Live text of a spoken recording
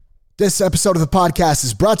This episode of the podcast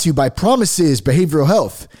is brought to you by Promises Behavioral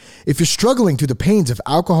Health. If you're struggling through the pains of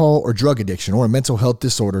alcohol or drug addiction or a mental health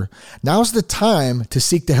disorder, now's the time to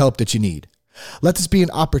seek the help that you need. Let this be an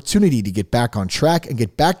opportunity to get back on track and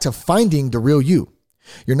get back to finding the real you.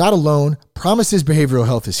 You're not alone. Promises Behavioral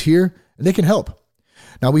Health is here and they can help.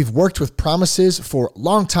 Now, we've worked with Promises for a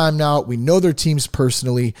long time now. We know their teams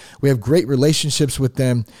personally. We have great relationships with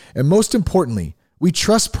them. And most importantly, we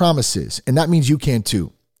trust Promises, and that means you can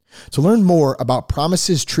too. To learn more about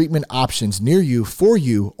Promises treatment options near you, for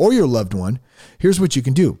you, or your loved one, here's what you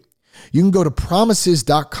can do. You can go to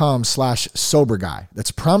promises.com/soberguy.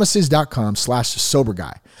 That's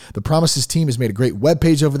promises.com/soberguy. The Promises team has made a great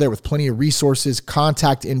webpage over there with plenty of resources,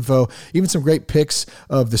 contact info, even some great pics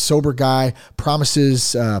of the Sober Guy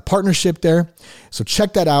Promises partnership there. So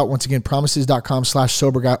check that out. Once again,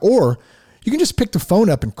 promises.com/soberguy, or you can just pick the phone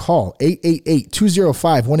up and call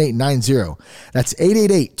 888-205-1890. That's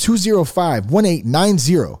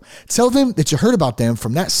 888-205-1890. Tell them that you heard about them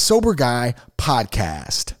from That Sober Guy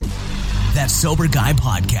podcast. That Sober Guy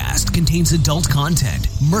podcast contains adult content,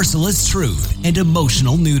 merciless truth, and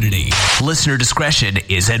emotional nudity. Listener discretion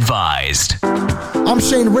is advised. I'm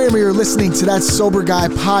Shane Ramey. You're listening to That Sober Guy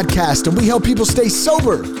podcast, and we help people stay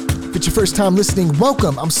sober. If it's your first time listening,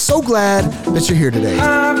 welcome. I'm so glad that you're here today.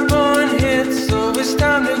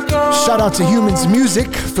 Shout out to Humans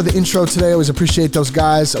Music for the intro today. I always appreciate those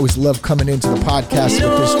guys. Always love coming into the podcast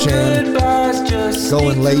with this jam.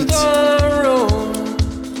 Going late.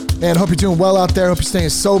 Man, hope you're doing well out there. Hope you're staying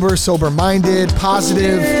sober-minded,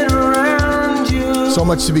 positive. So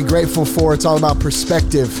much to be grateful for. It's all about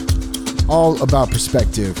perspective. All about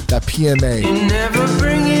perspective. That PMA.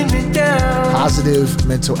 Positive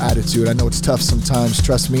mental attitude. I know it's tough sometimes,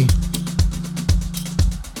 trust me.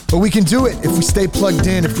 But we can do it if we stay plugged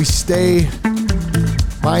in, if we stay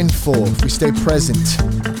mindful, if we stay present.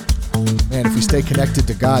 Man, if we stay connected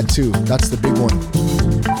to God too. That's the big one.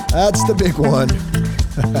 That's the big one.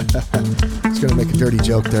 I was going to make a dirty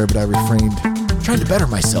joke there, but I refrained. I'm trying to better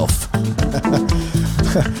myself.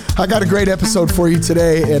 I got a great episode for you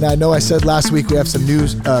today, and I know I said last week we have some new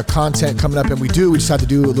content coming up, and we do. We just have to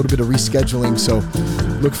do a little bit of rescheduling, so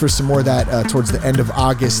look for some more of that towards the end of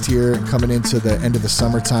August here, coming into the end of the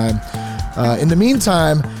summertime. In the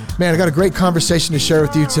meantime, man, I got a great conversation to share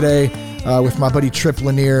with you today with my buddy Trip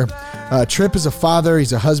Lanier. Trip is a father,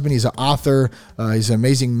 he's a husband, he's an author, he's an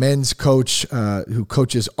amazing men's coach who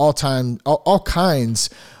coaches all kinds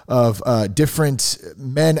of different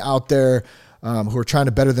men out there who are trying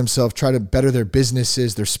to better themselves, try to better their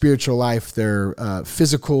businesses, their spiritual life, their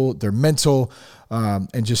physical, their mental,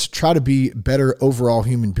 and just try to be better overall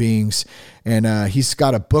human beings. And he's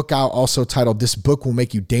got a book out also titled This Book Will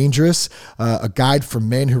Make You Dangerous, a guide for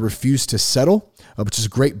men who refuse to settle, which is a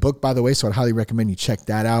great book, by the way, so I'd highly recommend you check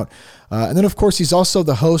that out. And then, of course, he's also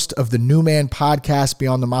the host of the New Man podcast,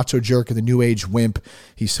 Beyond the Macho Jerk and the New Age Wimp.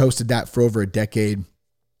 He's hosted that for over a decade.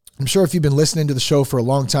 I'm sure if you've been listening to the show for a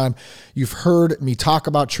long time, you've heard me talk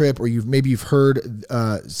about Trip, or you've heard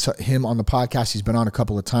him on the podcast. He's been on a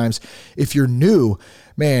couple of times. If you're new,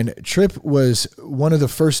 man, Trip was one of the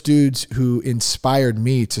first dudes who inspired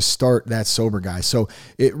me to start That Sober Guy. So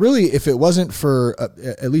it really, if it wasn't for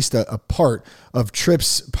at least a part of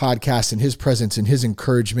Trip's podcast and his presence and his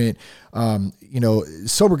encouragement,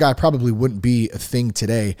 Sober Guy probably wouldn't be a thing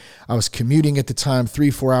today. I was commuting at the time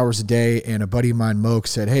 3-4 hours a day, and a buddy of mine, Moke,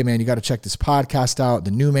 said, "Hey man, you got to check this podcast out,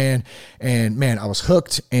 The New Man." And man, I was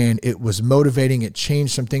hooked, and it was motivating. It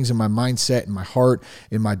changed some things in my mindset, in my heart,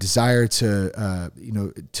 in my desire to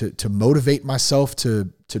motivate myself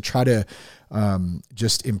to try to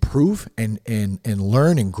just improve and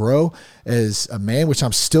learn and grow as a man, which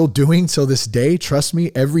I'm still doing till this day. Trust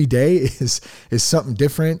me, every day is something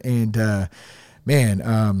different. And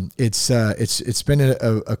it's been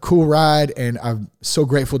a cool ride, and I'm so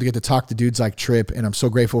grateful to get to talk to dudes like Trip, and I'm so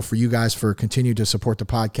grateful for you guys for continuing to support the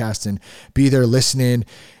podcast and be there listening.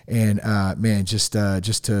 And just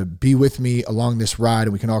to be with me along this ride,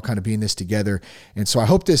 and we can all kind of be in this together. And so I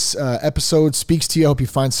hope this episode speaks to you. I hope you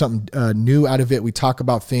find something new out of it. We talk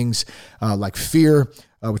about things like fear,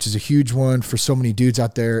 which is a huge one for so many dudes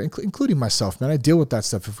out there, including myself, man. I deal with that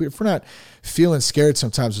stuff. If we're not feeling scared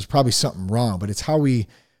sometimes, there's probably something wrong, but it's how we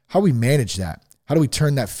manage that. How do we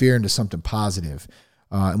turn that fear into something positive?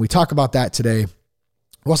 And we talk about that today.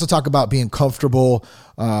 We also talk about being comfortable.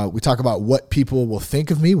 We talk about what people will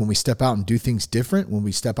think of me when we step out and do things different, when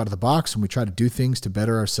we step out of the box, when we try to do things to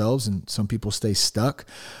better ourselves, and some people stay stuck.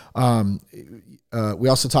 we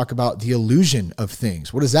also talk about the illusion of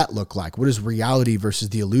things. What does that look like? What is reality versus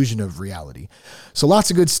the illusion of reality? So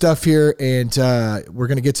lots of good stuff here, and we're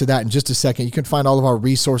going to get to that in just a second. You can find all of our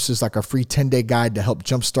resources, like our free 10-day guide to help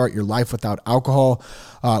jumpstart your life without alcohol.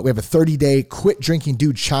 We have a 30-day Quit Drinking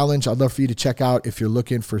Dude challenge. I'd love for you to check out if you're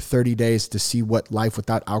looking for 30 days to see what life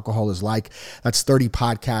without alcohol is like. That's 30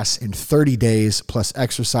 podcasts in 30 days plus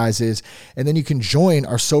exercises. And then you can join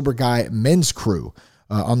our Sober Guy men's crew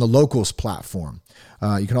on the Locals platform.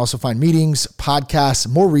 You can also find meetings, podcasts,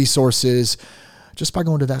 more resources just by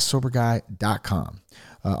going to thatsoberguy.com.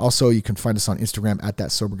 Also, you can find us on Instagram at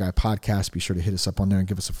That Sober Guy Podcast. Be sure to hit us up on there and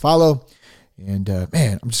give us a follow. And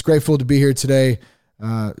man, I'm just grateful to be here today,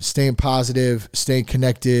 staying positive, staying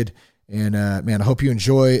connected. And man, I hope you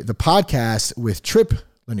enjoy the podcast with Trip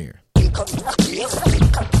Lanier.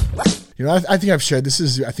 You know, I think I've shared, this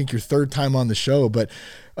is, I think, your third time on the show, but,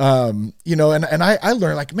 you know, and I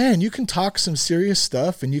learned, like, man, you can talk some serious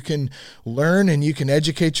stuff and you can learn and you can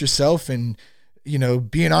educate yourself and, you know,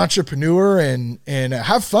 be an entrepreneur and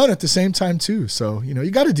have fun at the same time too. So, you know,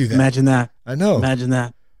 you got to do that. Imagine that. I know. Imagine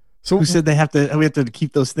that. So who said we have to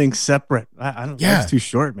keep those things separate? I don't know. Yeah. Life's too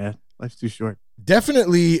short, man. Life's too short.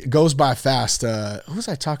 Definitely goes by fast. Who was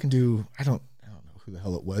I talking to? I don't know who the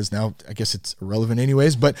hell it was now. I guess it's irrelevant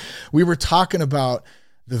anyways, but we were talking about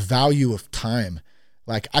the value of time.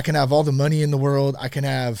 Like, I can have all the money in the world. I could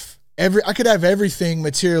have everything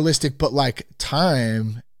materialistic, but like,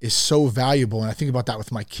 time is so valuable. And I think about that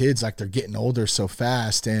with my kids, like, they're getting older so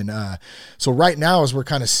fast. And so right now, as we're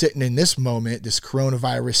kind of sitting in this moment, this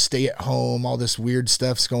coronavirus, stay at home, all this weird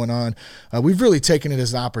stuff's going on, we've really taken it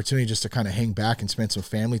as an opportunity just to kind of hang back and spend some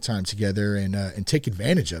family time together and take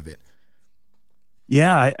advantage of it.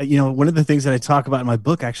 Yeah. You know, one of the things that I talk about in my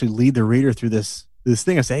book, actually lead the reader through this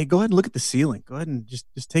thing. I say, hey, go ahead and look at the ceiling. Go ahead and just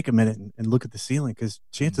take a minute and look at the ceiling, because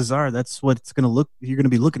chances are that's what you're going to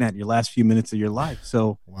be looking at in your last few minutes of your life.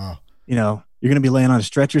 So, wow, you know, you're going to be laying on a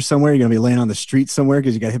stretcher somewhere. You're going to be laying on the street somewhere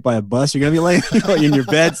because you got hit by a bus. You're going to be laying, you know, in your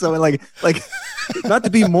bed. So like not to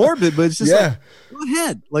be morbid, but it's just like, go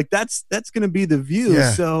ahead. Like, that's going to be the view.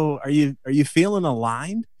 Yeah. So are you feeling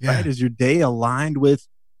aligned? Yeah. Right? Is your day aligned with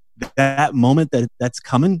that moment that's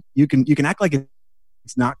coming? You can act like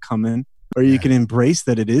it's not coming, or you can embrace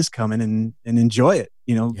that it is coming and enjoy it.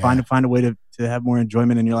 You know, find a way to have more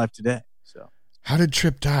enjoyment in your life today. So, how did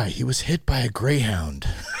Trip die? He was hit by a greyhound.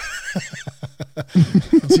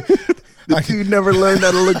 The dude never learned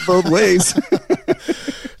how to look both ways.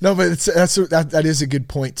 No, but that is a good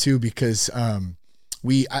point too, because I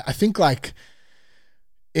think, like,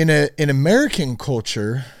 in American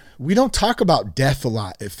culture, we don't talk about death a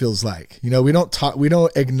lot. It feels like, you know, we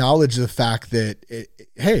don't acknowledge the fact that,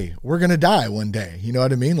 hey, we're going to die one day. You know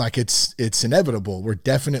what I mean? Like, it's inevitable. We're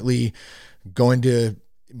definitely going to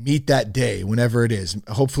meet that day whenever it is.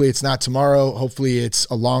 Hopefully it's not tomorrow. Hopefully it's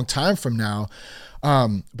a long time from now.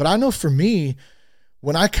 But I know for me,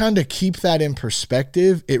 when I kind of keep that in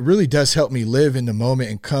perspective, it really does help me live in the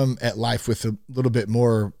moment and come at life with a little bit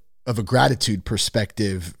more of a gratitude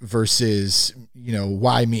perspective versus, you know,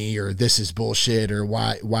 why me, or this is bullshit, or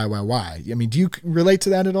why. I mean, do you relate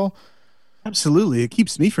to that at all? Absolutely. It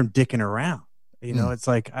keeps me from dicking around. You know, it's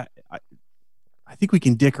like, I think we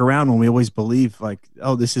can dick around when we always believe, like,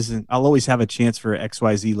 oh, I'll always have a chance for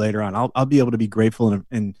XYZ later on. I'll be able to be grateful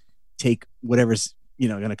and take whatever's, you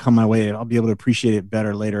know, going to come my way. I'll be able to appreciate it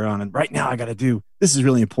better later on. And right now I got to do, this is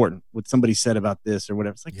really important, what somebody said about this or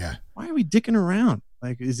whatever. It's like, why are we dicking around?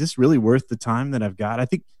 Like, is this really worth the time that I've got? I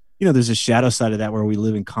think, you know, there's a shadow side of that where we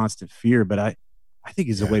live in constant fear, but I think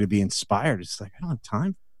it's a way to be inspired. It's like, I don't have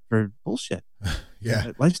time for bullshit.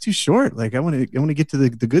 Yeah. Life's too short. Like, I want to get to the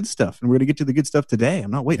good stuff, and we're going to get to the good stuff today. I'm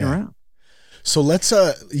not waiting around. So let's,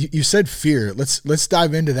 you said fear. Let's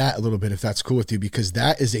dive into that a little bit, if that's cool with you, because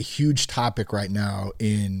that is a huge topic right now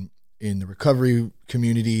in the recovery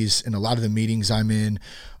communities and a lot of the meetings I'm in,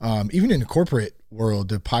 even in the corporate world,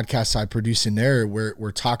 the podcasts I produce in there,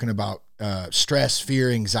 we're talking about stress,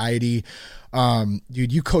 fear, anxiety.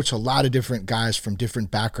 Dude, you coach a lot of different guys from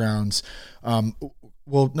different backgrounds.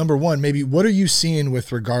 Well, number one, maybe what are you seeing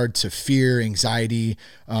with regard to fear, anxiety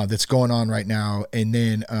that's going on right now? And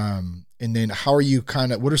then how are you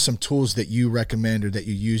what are some tools that you recommend or that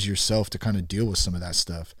you use yourself to kind of deal with some of that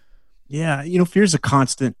stuff? Yeah, you know, fear is a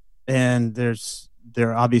constant, and there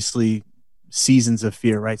are obviously seasons of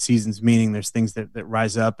fear, right? Seasons meaning there's things that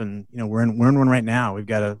rise up, and, you know, we're in one right now. We've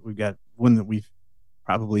got one that we've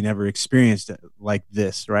probably never experienced like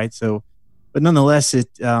this, right? So, but nonetheless,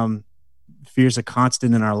 fear is a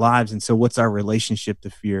constant in our lives. And so what's our relationship to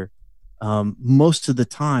fear? Most of the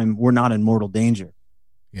time, we're not in mortal danger.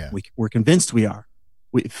 Yeah, we're convinced we are.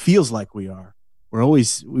 It feels like we are.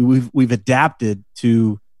 we've adapted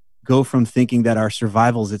to go from thinking that our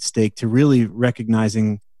survival is at stake to really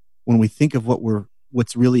recognizing when we think of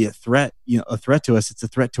what's really a threat to us, it's a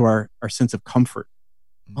threat to our sense of comfort.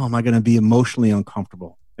 Oh, am I going to be emotionally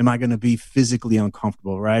uncomfortable? Am I going to be physically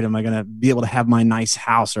uncomfortable, right? Am I going to be able to have my nice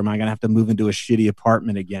house, or am I going to have to move into a shitty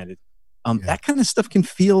apartment again? That kind of stuff can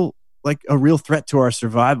feel like a real threat to our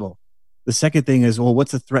survival. The second thing is, well,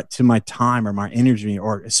 what's a threat to my time or my energy,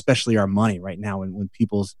 or especially our money right now when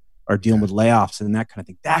people are dealing with layoffs and that kind of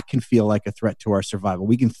thing? That can feel like a threat to our survival.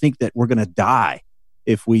 We can think that we're going to die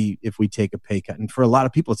if we take a pay cut. And for a lot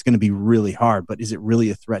of people, it's going to be really hard, but is it really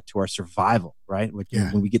a threat to our survival, right?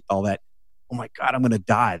 When we get all that, oh my God, I'm going to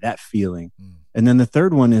die, that feeling. And then the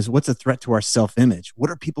third one is, what's a threat to our self-image? What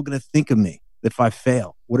are people going to think of me if I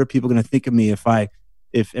fail? What are people going to think of me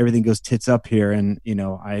if everything goes tits up here and,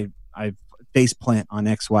 I face plant on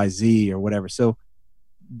XYZ or whatever? So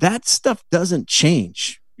that stuff doesn't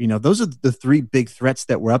change. Those are the three big threats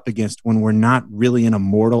that we're up against when we're not really in a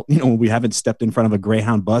mortal, when we haven't stepped in front of a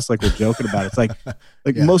Greyhound bus like we're joking about. It's like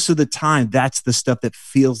most of the time, that's the stuff that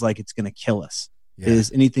feels like it's going to kill us.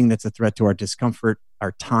 Is anything that's a threat to our discomfort,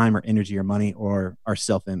 our time or energy or money, or our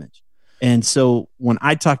self-image. And so when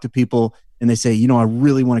I talk to people and they say, I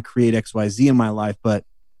really want to create XYZ in my life, but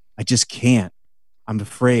I just can't. I'm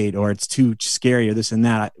afraid, or it's too scary, or this and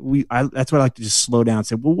that. That's why I like to just slow down and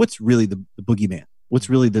say, well, what's really the boogeyman? What's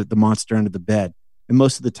really the monster under the bed? And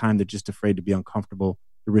most of the time, they're just afraid to be uncomfortable,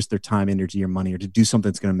 to risk their time, energy, or money, or to do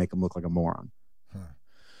something that's going to make them look like a moron.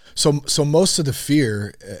 So most of the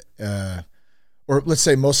fear, or let's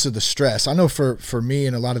say most of the stress, I know for me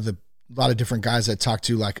and a lot of different guys I talk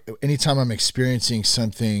to, like anytime I'm experiencing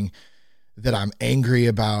something that I'm angry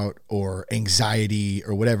about or anxiety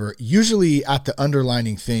or whatever, usually at the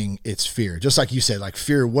underlining thing, it's fear. Just like you said, like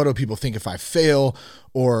fear, what do people think if I fail?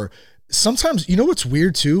 Or sometimes, what's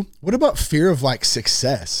weird too? What about fear of like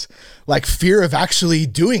success? Like fear of actually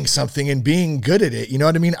doing something and being good at it. You know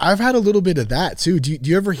what I mean? I've had a little bit of that too. Do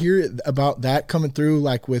you ever hear about that coming through,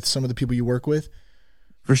 like with some of the people you work with?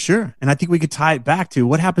 For sure. And I think we could tie it back to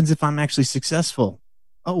what happens if I'm actually successful?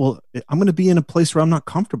 Oh, well, I'm going to be in a place where I'm not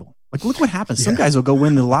comfortable. Like, look what happens. Some guys will go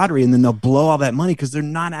win the lottery and then they'll blow all that money because they're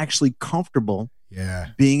not actually comfortable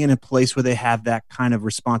being in a place where they have that kind of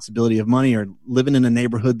responsibility of money, or living in a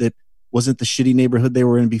neighborhood that wasn't the shitty neighborhood they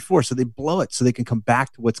were in before. So they blow it so they can come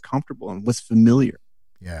back to what's comfortable and what's familiar.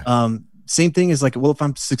 Same thing is like, well, if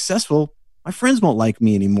I'm successful, my friends won't like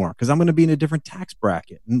me anymore because I'm going to be in a different tax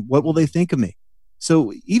bracket. And what will they think of me?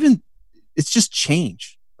 So even it's just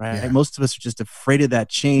change, right? Most of us are just afraid of that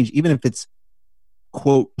change, even if it's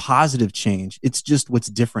quote positive change. It's just what's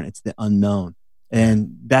different. It's the unknown.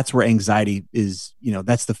 And that's where anxiety is,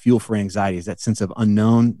 that's the fuel for anxiety, is that sense of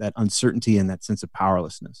unknown, that uncertainty, and that sense of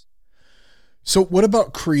powerlessness. So what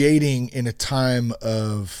about creating in a time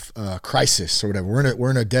of crisis or whatever?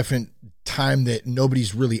 We're in a different time that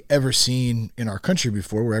nobody's really ever seen in our country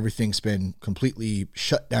before, where everything's been completely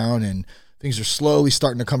shut down and things are slowly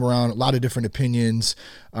starting to come around. A lot of different opinions,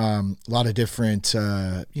 a lot of different,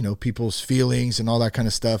 people's feelings and all that kind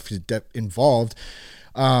of stuff involved.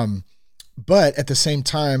 But at the same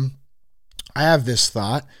time, I have this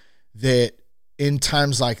thought that in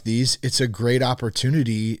times like these, it's a great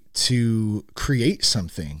opportunity to create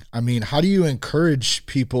something. I mean, how do you encourage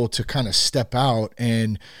people to kind of step out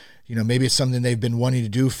and, maybe it's something they've been wanting to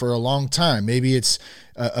do for a long time. Maybe it's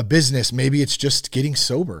a business. Maybe it's just getting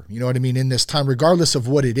sober. You know what I mean? In this time, regardless of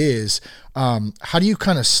what it is, how do you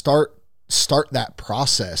kind of start that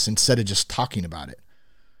process instead of just talking about it?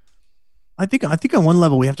 I think on one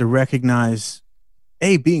level we have to recognize,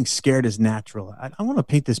 being scared is natural. I want to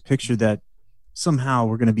paint this picture that somehow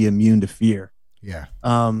we're going to be immune to fear. Yeah.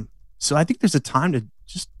 So I think there's a time to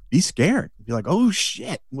just be scared. Be like, oh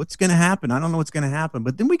shit, what's going to happen? I don't know what's going to happen.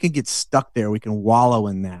 But then we can get stuck there. We can wallow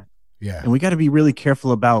in that. Yeah. And we got to be really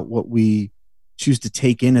careful about what we choose to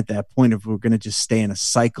take in at that point if we're going to just stay in a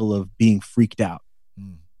cycle of being freaked out.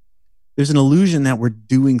 There's an illusion that we're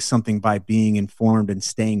doing something by being informed and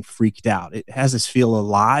staying freaked out. It has us feel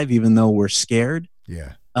alive even though we're scared.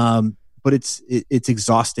 Yeah. But it's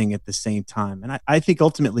exhausting at the same time. And I think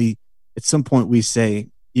ultimately at some point we say,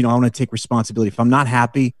 I want to take responsibility. If I'm not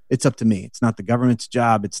happy, it's up to me. It's not the government's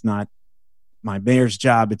job. It's not my mayor's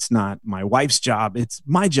job. It's not my wife's job. It's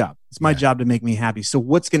my job. It's my job to make me happy. So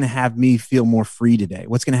what's going to have me feel more free today?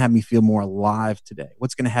 What's going to have me feel more alive today?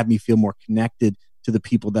 What's going to have me feel more connected to the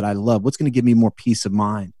people that I love? What's going to give me more peace of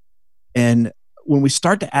mind? And when we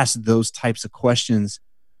start to ask those types of questions,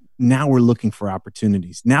 now we're looking for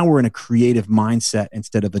opportunities. Now we're in a creative mindset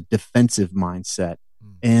instead of a defensive mindset.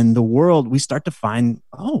 And the world, we start to find,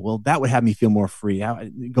 oh, well, that would have me feel more free.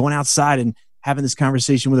 Going outside and having this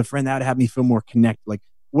conversation with a friend, that would have me feel more connected, like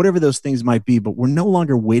whatever those things might be. But we're no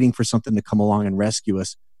longer waiting for something to come along and rescue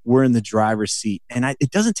us. We're in the driver's seat. And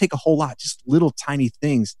it doesn't take a whole lot, just little tiny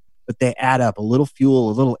things, but they add up. A little fuel,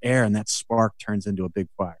 a little air, and that spark turns into a big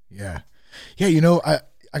fire. Yeah. Yeah, you know,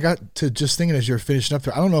 I got to just thinking as you're finishing up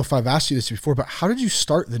there, I don't know if I've asked you this before, but how did you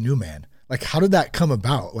start the New Man? Like, how did that come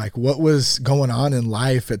about? Like, what was going on in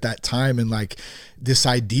life at that time? And like this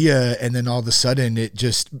idea, and then all of a sudden it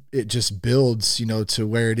just builds, you know, to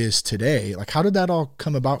where it is today. Like, how did that all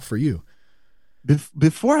come about for you?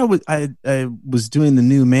 Before I was doing the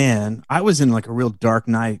New Man, I was in like a real dark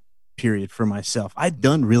night period for myself. I'd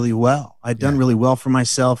done really well. I'd done really well for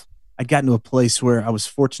myself. I got into a place where I was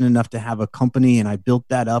fortunate enough to have a company, and I built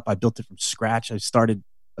that up. I built it from scratch. I started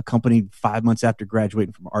a company 5 months after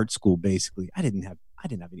graduating from art school. Basically, I didn't have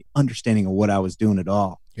any understanding of what I was doing at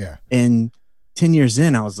all. Yeah. And 10 years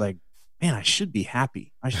in, I was like, man, I should be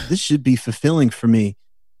happy. This should be fulfilling for me.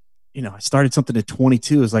 You know, I started something at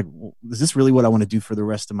 22. I was like, well, is this really what I want to do for the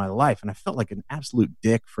rest of my life? And I felt like an absolute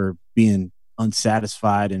dick for being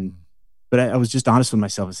unsatisfied. But I was just honest with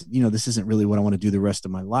myself. I said, you know, this isn't really what I want to do the rest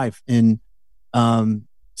of my life. And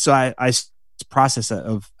so I process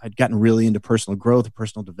of, I'd gotten really into personal growth,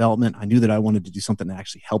 personal development. I knew that I wanted to do something that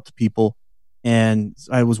actually helped people. And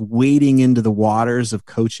I was wading into the waters of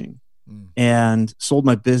coaching and sold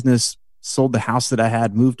my business, sold the house that I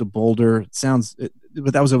had, moved to Boulder.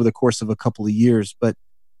 But that was over the course of a couple of years. But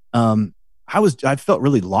I felt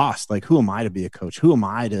really lost. Like, who am I to be a coach? Who am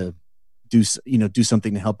I to do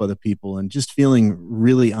something to help other people? And just feeling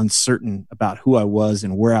really uncertain about who I was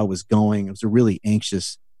and where I was going. It was a really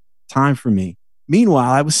anxious time for me.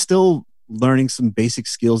 Meanwhile, I was still learning some basic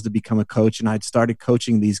skills to become a coach. And I'd started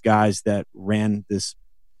coaching these guys that ran this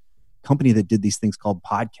company that did these things called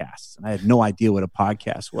podcasts. And I had no idea what a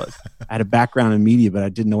podcast was. I had a background in media, but I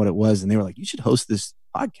didn't know what it was. And they were like, you should host this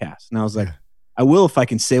podcast. And I was like, I will, if I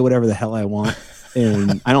can say whatever the hell I want.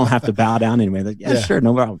 And I don't have to bow down anyway. Like, yeah, sure,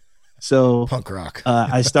 no problem. So punk rock.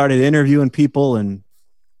 I started interviewing people,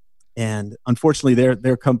 and unfortunately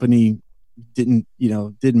their company didn't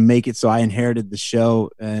make it. So I inherited the show,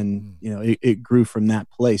 and it grew from that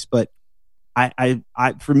place. But I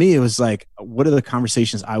for me, it was like, what are the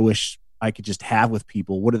conversations I wish I could just have with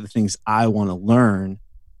people? What are the things I want to learn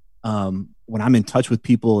when I'm in touch with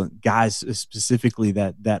people, guys specifically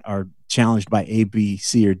that are challenged by A, B,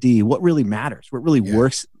 C, or D? What really matters? What really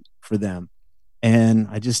works for them? And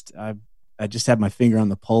I just had my finger on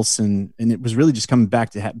the pulse, and it was really just coming back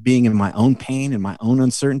to being in my own pain and my own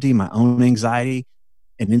uncertainty, my own anxiety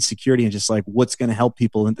and insecurity, and just like, what's going to help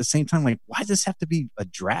people. And at the same time, like, why does this have to be a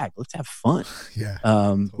drag? Let's have fun. Yeah.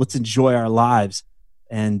 Totally. Let's enjoy our lives.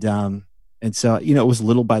 And so, it was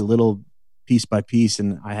little by little, piece by piece,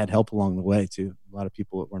 and I had help along the way too. A lot of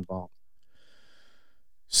people that were involved.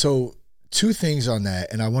 So 2 things on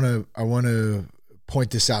that. And I want to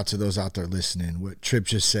point this out to those out there listening. What Tripp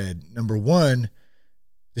just said. Number 1,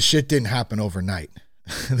 the shit didn't happen overnight.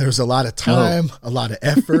 There was a lot of time, a lot of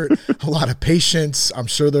effort, a lot of patience. I'm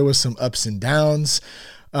sure there was some ups and downs.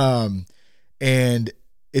 And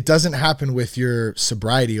it doesn't happen with your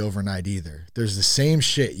sobriety overnight either. There's the same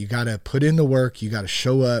shit. You got to put in the work. You got to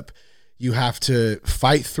show up. You have to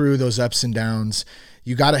fight through those ups and downs.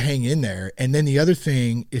 You got to hang in there. And then the other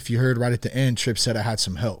thing, if you heard right at the end, Tripp said I had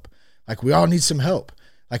some help. Like, we all need some help.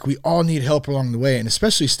 Like, we all need help along the way, and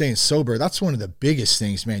especially staying sober. That's one of the biggest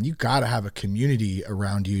things, man. You got to have a community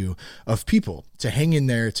around you of people to hang in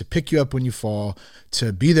there, to pick you up when you fall,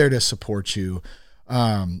 to be there to support you.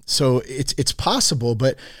 So it's possible,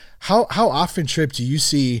 but how often, Tripp, do you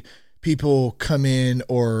see people come in,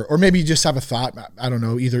 or maybe you just have a thought? I don't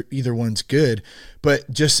know, either one's good, but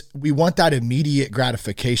just, we want that immediate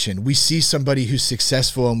gratification. We see somebody who's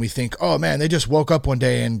successful and we think, oh man, they just woke up one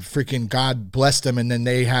day and freaking God blessed them, and then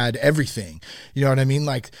they had everything. You know what I mean?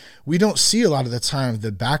 Like, we don't see a lot of the time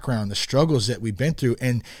the background, the struggles that we've been through,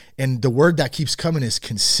 and the word that keeps coming is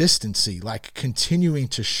consistency, like continuing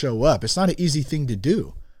to show up. It's not an easy thing to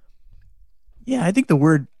do. Yeah, I think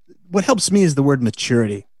what helps me is the word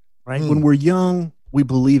maturity. Right? When we're young, we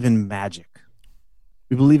believe in magic.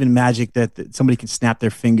 We believe in magic that somebody can snap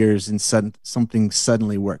their fingers and something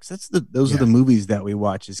suddenly works. Those are the movies that we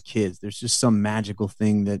watch as kids. There's just some magical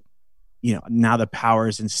thing that, now the power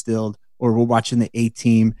is instilled. Or we're watching the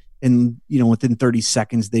A-Team, and, within 30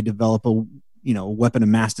 seconds, they develop a weapon of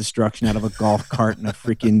mass destruction out of a golf cart and a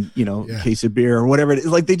freaking, case of beer or whatever it is.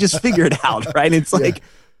 Like, they just figure it out, right? It's like,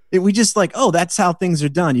 we just like, oh, that's how things are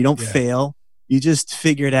done. You don't fail. you just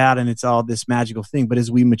figure it out and it's all this magical thing. But as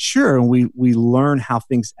we mature and we learn how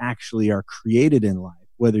things actually are created in life,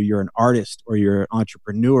 whether you're an artist or you're an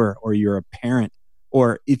entrepreneur or you're a parent,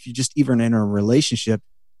 or if you just even in a relationship,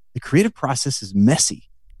 the creative process is messy.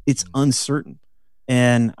 It's uncertain.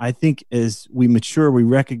 And I think as we mature, we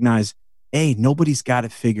recognize, hey, nobody's got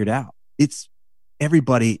it figured out.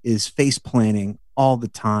 Everybody is face planning all the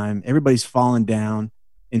time. Everybody's falling down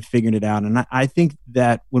and figuring it out. And I think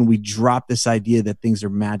that when we drop this idea that things are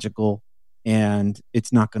magical and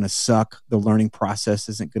it's not going to suck, the learning process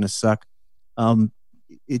isn't going to suck,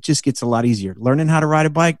 it just gets a lot easier. Learning how to ride a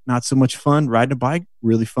bike, not so much fun. Riding a bike,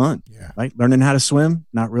 really fun. Yeah. Right? Learning how to swim,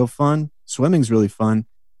 not real fun. Swimming's really fun.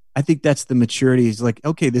 I think that's the maturity. Is like,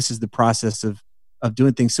 okay, this is the process of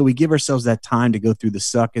doing things. So we give ourselves that time to go through the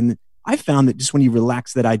suck. And I found that just when you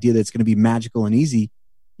relax that idea that it's going to be magical and easy,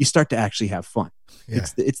 you start to actually have fun. Yeah.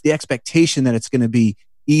 It's the expectation that it's going to be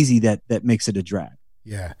easy that makes it a drag.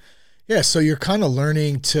 Yeah. Yeah. So you're kind of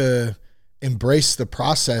learning to embrace the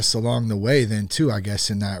process along the way then too, I guess,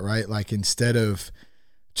 in that, right? Like instead of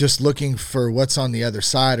just looking for what's on the other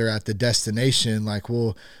side or at the destination, like,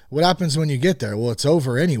 well, what happens when you get there? Well, it's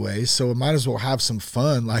over anyway, so I might as well have some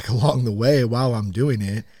fun like along the way while I'm doing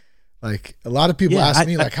it. Like a lot of people ask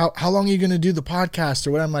me like, how long are you going to do the podcast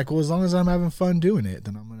or what? I'm like, well, as long as I'm having fun doing it,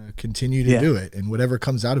 then I'm going to continue to do it. And whatever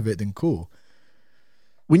comes out of it, then cool.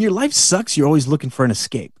 When your life sucks, you're always looking for an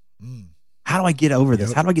escape. How do I get over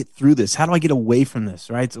this? How do I get through this? How do I get away from this?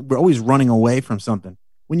 Right. So we're always running away from something.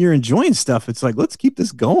 When you're enjoying stuff, it's like, let's keep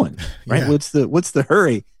this going. Right. Yeah. What's the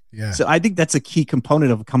hurry? Yeah. So I think that's a key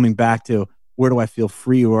component of coming back to where do I feel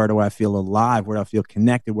free? Where do I feel alive? Where do I feel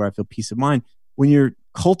connected? Where I feel peace of mind? When you're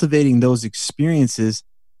cultivating those experiences,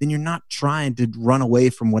 then you're not trying to run away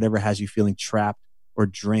from whatever has you feeling trapped or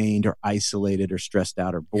drained or isolated or stressed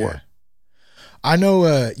out or bored. Yeah. I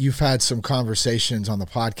know you've had some conversations on the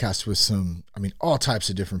podcast with all types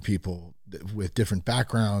of different people with different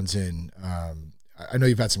backgrounds. And I know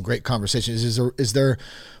you've had some great conversations. Is there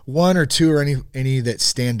one or two or any that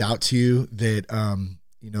stand out to you that,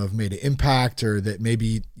 have made an impact or that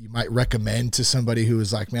maybe you might recommend to somebody who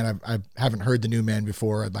is like, man, I haven't heard the new man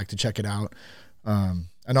before. I'd like to check it out.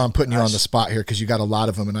 I know I'm putting you on the spot here because you got a lot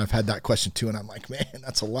of them, and I've had that question too. And I'm like, man,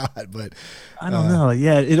 that's a lot. But I don't know.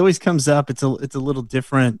 Yeah, it always comes up. It's a little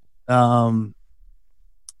different.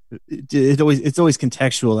 It's always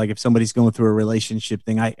contextual. Like if somebody's going through a relationship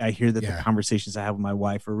thing, I hear that the conversations I have with my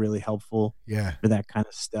wife are really helpful. For that kind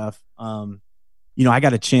of stuff. I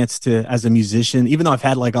got a chance to, as a musician, even though I've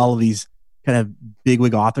had like all of these kind of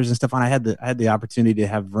bigwig authors and stuff on, I had the opportunity to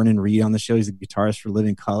have Vernon Reid on the show. He's a guitarist for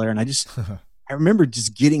Living Colour, and I remember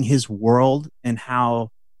just getting his world and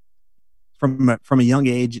how from a young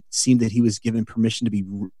age, it seemed that he was given permission to be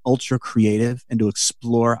ultra creative and to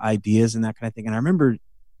explore ideas and that kind of thing. And I remember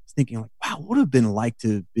thinking like, wow, what would it have been like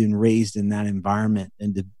to have been raised in that environment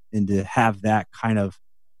and to have that kind of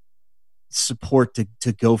support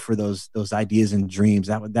to go for those ideas and dreams.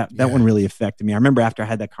 That one really affected me. I remember after I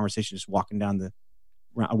had that conversation, just walking down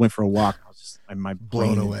I went for a walk. I was just, my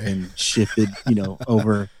brain blown away and shifted,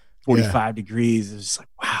 over 45 degrees. It was just like,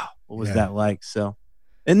 wow, what was that like? So,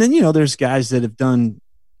 and then, there's guys that have done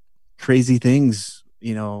crazy things,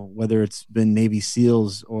 whether it's been Navy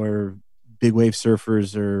SEALs or big wave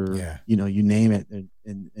surfers or, you name it.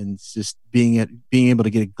 And it's just being able to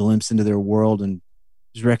get a glimpse into their world and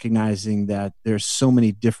just recognizing that there's so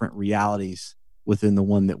many different realities within the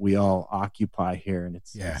one that we all occupy here. And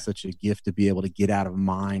it's such a gift to be able to get out of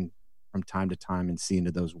mind from time to time and see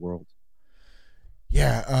into those worlds.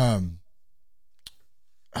 Yeah.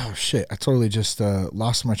 Oh shit. I totally just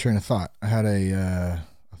lost my train of thought. I had a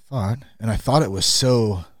thought and I thought it was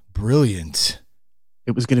so brilliant.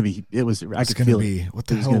 It was going to be, I could feel it. What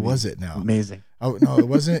the hell was it now? Amazing. Oh no, it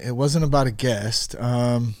wasn't about a guest.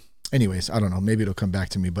 Anyways, I don't know. Maybe it'll come back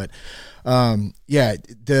to me, but the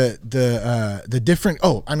different.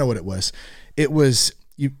 Oh, I know what it was. It was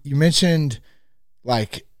you mentioned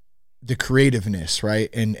like the creativeness, right?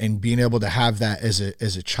 And being able to have that as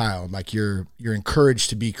a child, like you're encouraged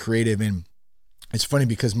to be creative. And it's funny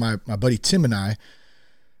because my buddy Tim and I,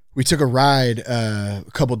 we took a ride a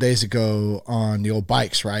couple days ago on the old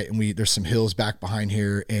bikes, right? And there's some hills back behind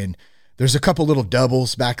here, and there's a couple little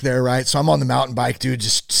doubles back there, right? So I'm on the mountain bike, dude,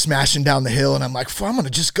 just smashing down the hill, and I'm like, I'm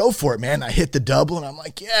gonna just go for it, man. I hit the double, and I'm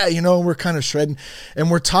like, we're kind of shredding,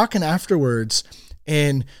 and we're talking afterwards,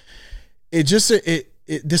 and this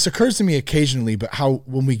occurs to me occasionally, but how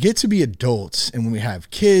when we get to be adults and when we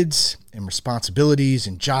have kids and responsibilities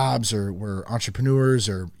and jobs, or we're entrepreneurs,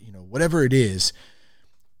 or whatever it is,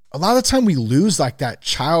 a lot of the time we lose like that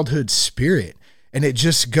childhood spirit. and it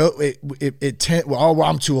just well,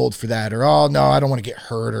 I'm too old for that, or, oh no, I don't want to get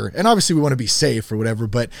hurt, and obviously we want to be safe or whatever.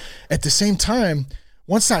 But at the same time,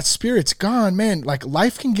 once that spirit's gone, man, like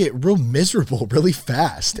life can get real miserable really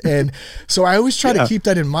fast. And so I always try to keep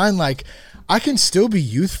that in mind. Like, I can still be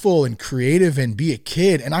youthful and creative and be a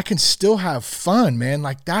kid, and I can still have fun, man.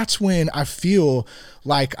 Like, that's when I feel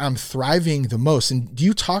like I'm thriving the most. And do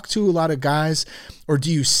you talk to a lot of guys, or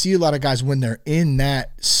do you see a lot of guys when they're in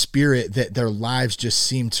that spirit that their lives just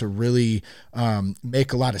seem to really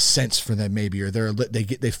make a lot of sense for them, maybe, or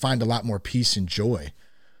they find a lot more peace and joy?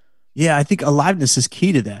 Yeah, I think aliveness is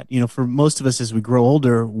key to that. You know, for most of us, as we grow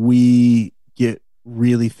older, we get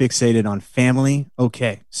really fixated on family.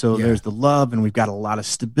 Okay, so there's the love, and we've got a lot of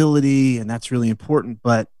stability, and that's really important.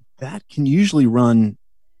 But that can usually run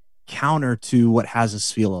counter to what has us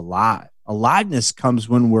feel alive. Aliveness comes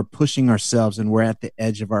when we're pushing ourselves and we're at the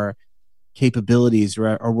edge of our capabilities,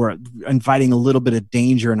 or we're inviting a little bit of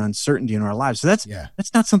danger and uncertainty in our lives. So that's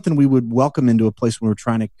not something we would welcome into a place when we're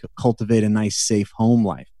trying to cultivate a nice, safe home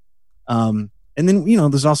life. And then, you know,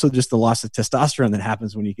 there's also just the loss of testosterone that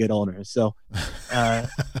happens when you get older. So,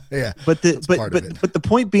 but the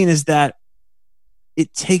point being is that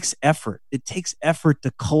it takes effort. It takes effort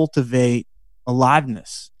to cultivate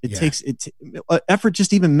aliveness. It takes effort,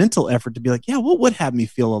 just even mental effort, to be like, what would have me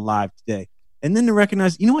feel alive today? And then to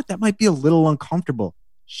recognize, you know what, that might be a little uncomfortable.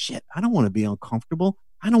 Shit, I don't want to be uncomfortable.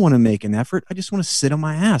 I don't want to make an effort. I just want to sit on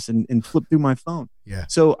my ass and flip through my phone. Yeah.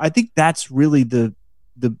 So I think that's really the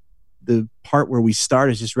part where we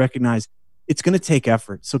start, is just recognize it's going to take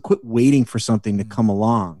effort. So quit waiting for something to come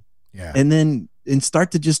along. Yeah. And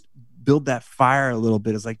start to just build that fire a little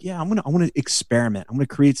bit. It's like, I want to experiment. I'm going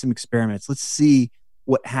to create some experiments. Let's see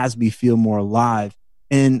what has me feel more alive.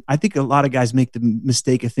 And I think a lot of guys make the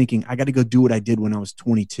mistake of thinking, I got to go do what I did when I was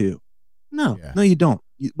 22. No, you don't.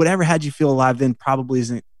 Whatever had you feel alive then probably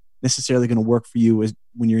isn't necessarily going to work for you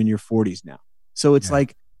when you're in your 40s now. So it's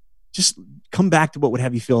like, just come back to what would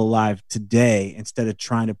have you feel alive today, instead of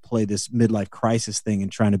trying to play this midlife crisis thing and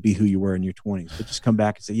trying to be who you were in your 20s. But just come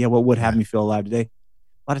back and say, what would have me feel alive today?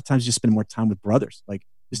 A lot of times, just spend more time with brothers, like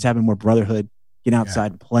just having more brotherhood, getting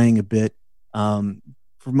outside and playing a bit.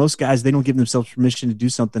 For most guys, they don't give themselves permission to do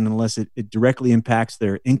something unless it directly impacts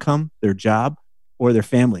their income, their job, or their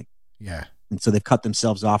family. Yeah. And so they've cut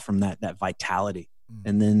themselves off from that vitality.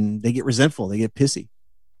 And then they get resentful. They get pissy.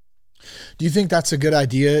 Do you think that's a good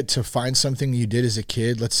idea, to find something you did as a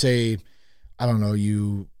kid? Let's say, I don't know,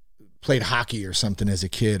 you played hockey or something as a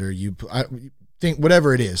kid, or you think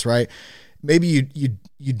whatever it is, right? Maybe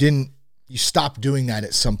you stopped doing that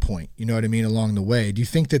at some point, you know what I mean, along the way. Do you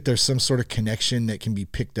think that there's some sort of connection that can be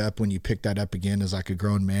picked up when you pick that up again as like a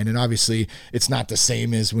grown man? And obviously it's not the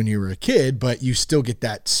same as when you were a kid, but you still get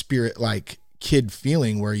that spirit like kid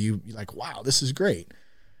feeling where you're like, wow, this is great.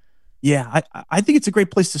 Yeah, I think it's a great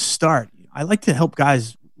place to start. I like to help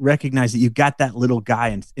guys recognize that you've got that little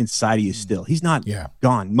guy inside of you still. He's not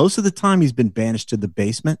gone. Most of the time, he's been banished to the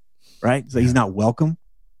basement, right? So he's not welcome.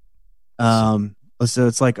 So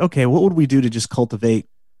it's like, okay, what would we do to just cultivate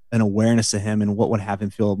an awareness of him, and what would have him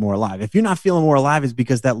feel more alive? If you're not feeling more alive, it's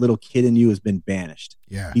because that little kid in you has been banished.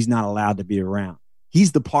 Yeah. He's not allowed to be around.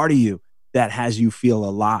 He's the part of you that has you feel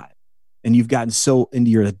alive. And you've gotten so into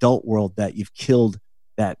your adult world that you've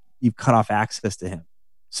cut off access to him.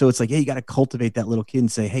 So it's like, hey, you got to cultivate that little kid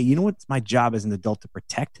and say, hey, you know what? It's my job as an adult to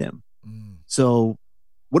protect him. So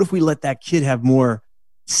what if we let that kid have more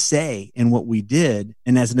say in what we did?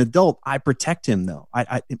 And as an adult, I protect him though.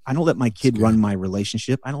 I don't let my kid run my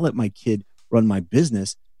relationship. I don't let my kid run my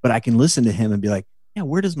business, but I can listen to him and be like,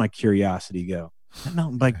 where does my curiosity go? That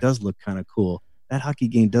mountain bike does look kind of cool. That hockey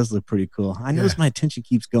game does look pretty cool. I notice my attention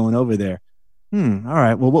keeps going over there. All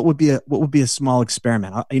right. Well, what would be a small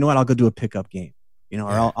experiment? You know what? I'll go do a pickup game,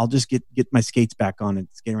 or I'll just get my skates back on and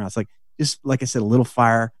skate around. It's like, just like I said, a little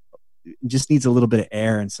fire. It just needs a little bit of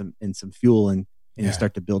air and some fuel, and you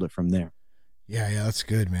start to build it from there. Yeah. That's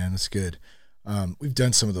good, man. That's good. We've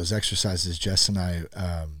done some of those exercises, Jess and I.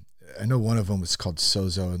 I know one of them was called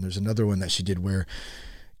Sozo, and there's another one that she did where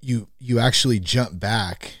you actually jump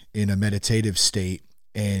back in a meditative state,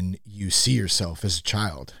 and you see yourself as a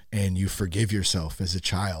child, and you forgive yourself as a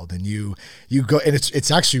child, and you go, and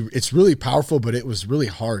it's really powerful, but it was really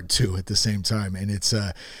hard too at the same time. And it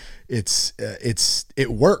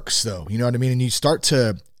works though. You know what I mean? And you start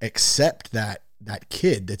to accept that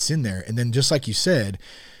kid that's in there. And then just like you said,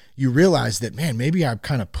 you realize that, man, maybe I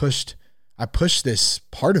pushed this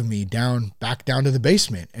part of me back down to the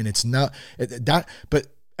basement, and it's not that, but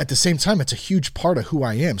at the same time, it's a huge part of who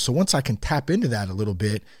I am. So once I can tap into that a little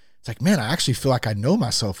bit, it's like, man, I actually feel like I know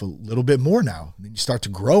myself a little bit more now. And then you start to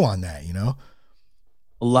grow on that,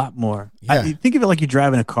 A lot more. Yeah. Think of it like you're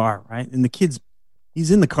driving a car, right? And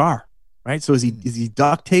he's in the car, right? So is he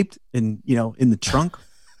duct taped and, in the trunk,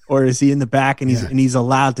 or is he in the back and he's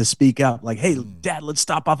allowed to speak up? Like, hey, Dad, let's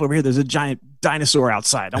stop off over here. There's a giant dinosaur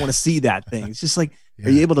outside. I want to see that thing. It's just like, are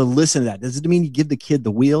you able to listen to that? Does it mean you give the kid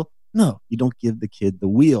the wheel? No, you don't give the kid the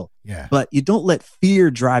wheel. Yeah. But you don't let fear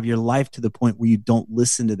drive your life to the point where you don't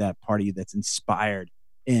listen to that part of you that's inspired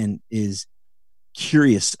and is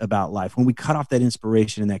curious about life. When we cut off that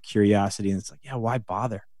inspiration and that curiosity, and it's like, why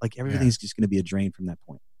bother? Like everything's just going to be a drain from that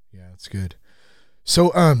point. Yeah, that's good.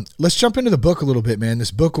 So let's jump into the book a little bit, man.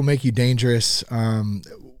 This book Will Make You Dangerous.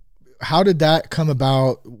 How did that come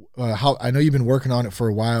about? How I know you've been working on it for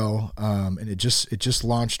a while, and it just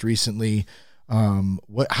launched recently.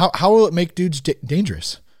 How will it make dudes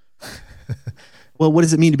dangerous? Well, what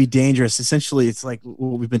does it mean to be dangerous? Essentially, it's like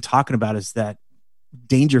what we've been talking about is that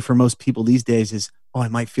danger for most people these days is, I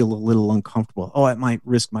might feel a little uncomfortable. I might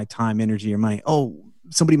risk my time, energy, or money.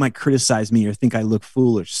 Somebody might criticize me or think I look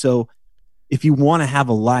foolish. So if you want to have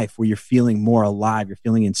a life where you're feeling more alive, you're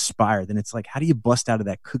feeling inspired, then it's like, how do you bust out of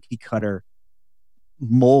that cookie cutter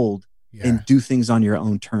mold and do things on your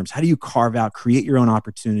own terms? How do you carve out, create your own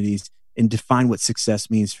opportunities and define what success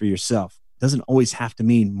means for yourself? It doesn't always have to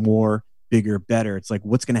mean more, bigger, better. It's like,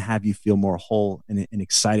 what's going to have you feel more whole and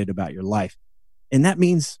excited about your life? And that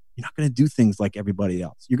means you're not going to do things like everybody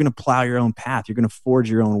else. You're going to plow your own path. You're going to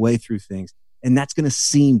forge your own way through things. And that's going to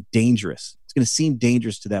seem dangerous. It's going to seem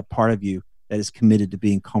dangerous to that part of you that is committed to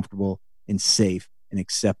being comfortable and safe and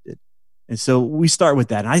accepted. And so we start with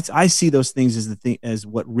that. And I see those things as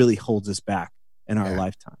what really holds us back in our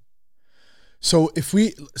lifetime. So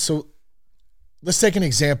let's take an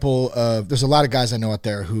example of, there's a lot of guys I know out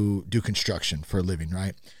there who do construction for a living,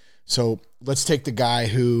 right? So let's take the guy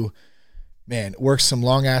who, works some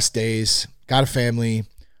long ass days, got a family.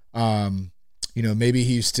 Maybe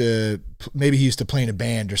he used to play in a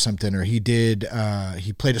band or something, or he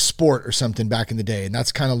played a sport or something back in the day. And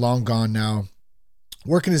that's kind of long gone now,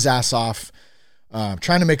 working his ass off,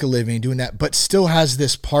 trying to make a living doing that, but still has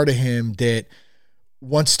this part of him that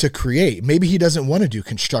wants to create. Maybe he doesn't want to do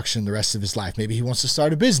construction the rest of his life. Maybe he wants to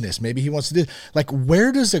start a business. Maybe he wants to do, like,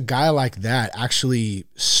 where does a guy like that actually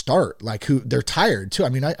start? Like, who they're tired too. I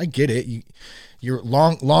mean, I get it. Your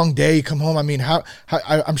long day, you come home. I mean, how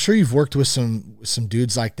I'm sure you've worked with some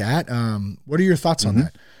dudes like that. What are your thoughts on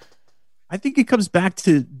that? I think it comes back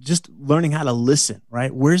to just learning how to listen,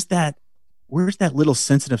 right? Where's that little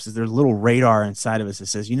sensitiveness? Is there a little radar inside of us that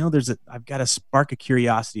says, I've got a spark of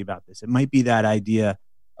curiosity about this. It might be that idea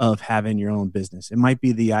of having your own business. It might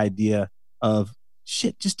be the idea of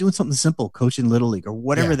just doing something simple, coaching Little League or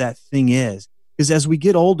whatever that thing is. Because as we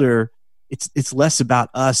get older, it's less about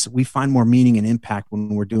us. We find more meaning and impact when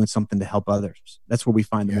we're doing something to help others. That's where we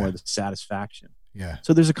find more of the satisfaction. Yeah.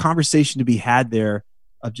 So there's a conversation to be had there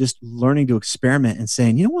of just learning to experiment and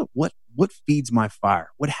saying, what feeds my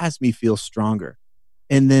fire? What has me feel stronger?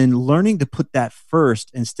 And then learning to put that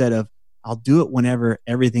first instead of, I'll do it whenever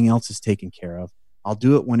everything else is taken care of. I'll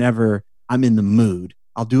do it whenever I'm in the mood.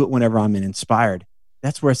 I'll do it whenever I'm inspired.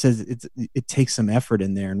 That's where it says it takes some effort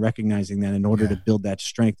in there, and recognizing that in order to build that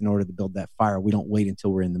strength, in order to build that fire, we don't wait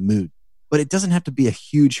until we're in the mood. But it doesn't have to be a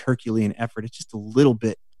huge Herculean effort. It's just a little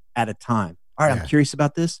bit at a time. All right, I'm curious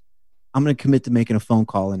about this. I'm going to commit to making a phone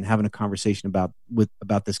call and having a conversation about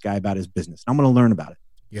this guy about his business. I'm going to learn about it.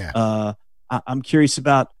 Yeah. I'm curious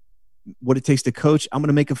about what it takes to coach. I'm going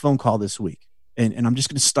to make a phone call this week, and I'm just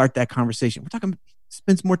going to start that conversation. We're talking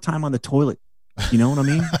spends more time on the toilet. You know what I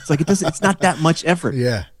mean? It's like it's not that much effort.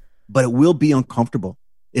 Yeah. But it will be uncomfortable.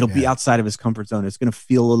 It'll be outside of his comfort zone. It's going to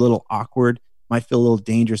feel a little awkward. Might feel a little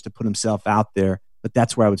dangerous to put himself out there. But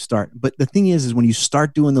that's where I would start. But the thing is when you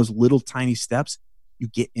start doing those little tiny steps, you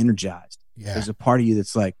get energized. Yeah. There's a part of you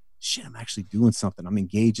that's like, shit, I'm actually doing something. I'm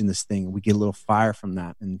engaged in this thing. And we get a little fire from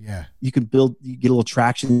that. And you get a little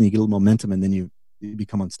traction, and you get a little momentum, and then you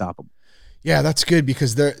become unstoppable. Yeah, that's good,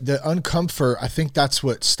 because the uncomfort, I think that's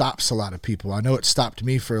what stops a lot of people. I know it stopped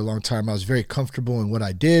me for a long time. I was very comfortable in what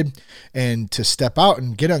I did, and to step out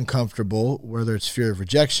and get uncomfortable, whether it's fear of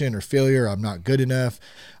rejection or failure, I'm not good enough,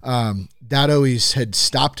 that always had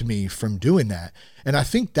stopped me from doing that. And I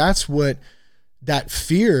think that's what that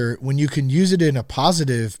fear, when you can use it in a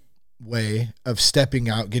positive way of stepping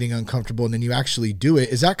out, getting uncomfortable, and then you actually do it.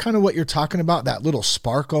 Is that kind of what you're talking about? That little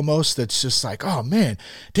spark almost that's just like, oh man,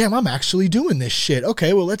 damn, I'm actually doing this shit.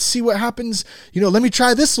 Okay, well, let's see what happens. Let me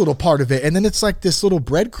try this little part of it. And then it's like this little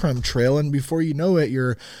breadcrumb trail. And before you know it,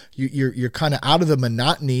 you're kind of out of the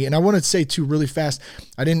monotony. And I want to say too, really fast,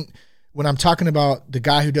 when I'm talking about the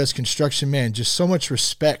guy who does construction, man, just so much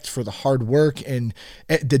respect for the hard work and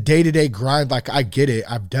the day-to-day grind. Like, I get it.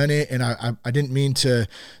 I've done it. And I didn't mean to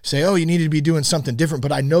say, oh, you need to be doing something different,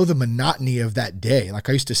 but I know the monotony of that day. Like,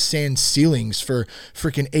 I used to sand ceilings for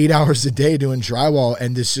freaking 8 hours a day doing drywall.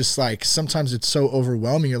 And it's just like, sometimes it's so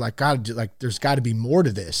overwhelming. You're like, God, like there's got to be more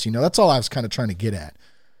to this. You know, that's all I was kind of trying to get at.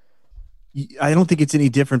 I don't think it's any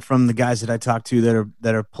different from the guys that I talk to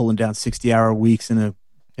that are pulling down 60-hour weeks in a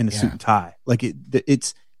suit and tie. Like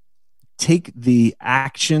it's take the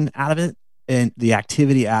action out of it and the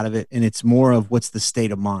activity out of it. And it's more of what's the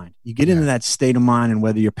state of mind. You get into that state of mind, and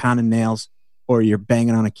whether you're pounding nails or you're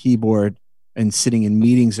banging on a keyboard and sitting in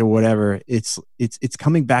meetings or whatever, it's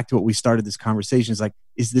coming back to what we started this conversation. It's like,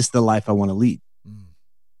 is this the life I want to lead?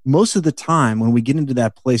 Most of the time when we get into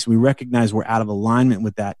that place, we recognize we're out of alignment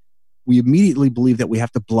with that. We immediately believe that we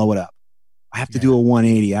have to blow it up. I have to do a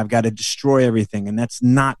 180. I've got to destroy everything. And that's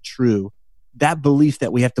not true. That belief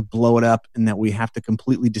that we have to blow it up and that we have to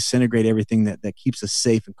completely disintegrate everything that keeps us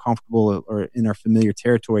safe and comfortable or in our familiar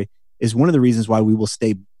territory is one of the reasons why we will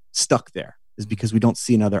stay stuck there, is because we don't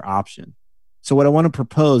see another option. So what I want to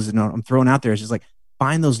propose, and I'm throwing out there, is just like,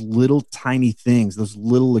 find those little tiny things, those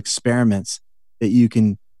little experiments that you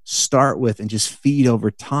can start with and just feed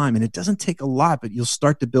over time. And it doesn't take a lot, but you'll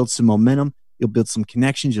start to build some momentum. You'll build some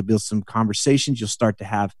connections. You'll build some conversations. You'll start to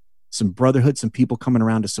have some brotherhood, some people coming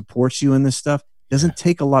around to support you in this stuff. It doesn't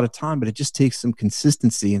take a lot of time, but it just takes some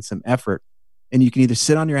consistency and some effort. And you can either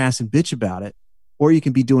sit on your ass and bitch about it, or you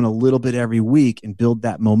can be doing a little bit every week and build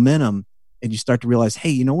that momentum. And you start to realize, hey,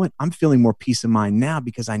 you know what? I'm feeling more peace of mind now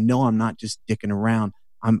because I know I'm not just dicking around.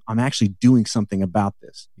 I'm actually doing something about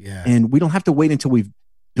this. Yeah. And we don't have to wait until we've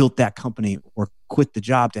built that company or quit the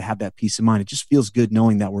job to have that peace of mind. It just feels good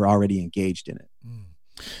knowing that we're already engaged in it.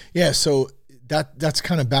 Yeah. So that's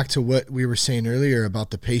kind of back to what we were saying earlier about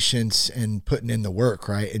the patience and putting in the work,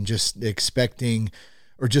 right? And just expecting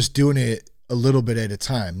or just doing it a little bit at a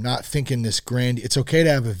time, not thinking this grand. It's okay to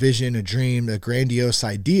have a vision, a dream, a grandiose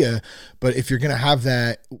idea, but if you're going to have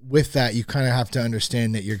that, with that, you kind of have to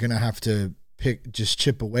understand that you're going to have to just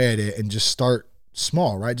chip away at it and just start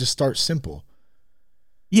small, right? Just start simple.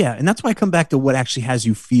 Yeah, and that's why I come back to what actually has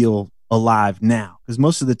you feel alive now. Because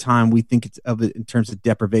most of the time we think of it in terms of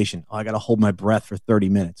deprivation. Oh, I got to hold my breath for 30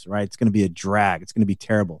 minutes, right? It's going to be a drag. It's going to be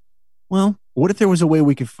terrible. Well, what if there was a way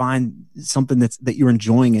we could find something that you're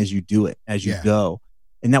enjoying as you do it, as you go?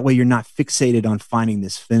 And that way you're not fixated on finding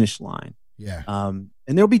this finish line. Yeah. And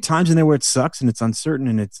there'll be times in there where it sucks and it's uncertain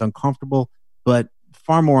and it's uncomfortable, but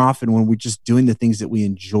far more often when we're just doing the things that we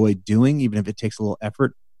enjoy doing, even if it takes a little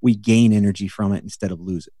effort, we gain energy from it instead of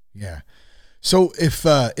lose it. Yeah. So if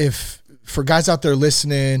for guys out there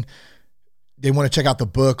listening, they want to check out the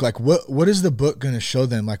book, like what is the book going to show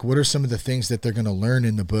them? Like, what are some of the things that they're going to learn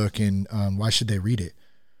in the book, and why should they read it?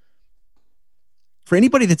 For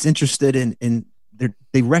anybody that's interested in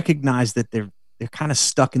they recognize that they're kind of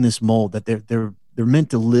stuck in this mold, that they're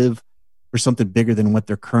meant to live for something bigger than what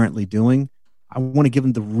they're currently doing. I want to give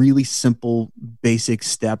them the really simple, basic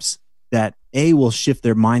steps that A, will shift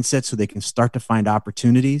their mindset so they can start to find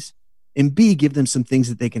opportunities, and B, give them some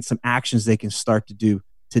things that some actions they can start to do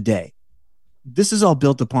today. This is all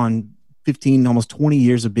built upon 15, almost 20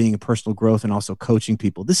 years of being in personal growth and also coaching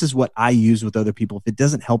people. This is what I use with other people. If it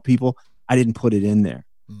doesn't help people, I didn't put it in there.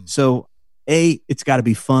 So A, it's got to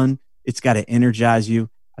be fun. It's got to energize you.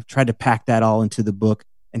 I've tried to pack that all into the book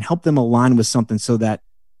and help them align with something so that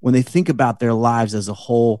when they think about their lives as a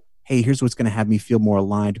whole, hey, here's what's going to have me feel more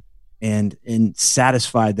aligned and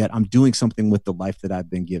satisfied that I'm doing something with the life that I've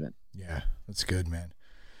been given. Yeah, that's good, man.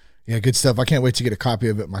 Yeah, good stuff. I can't wait to get a copy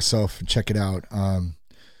of it myself and check it out.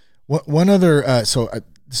 One other,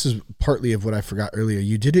 this is partly of what I forgot earlier.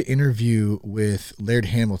 You did an interview with Laird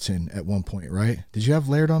Hamilton at one point, right? Did you have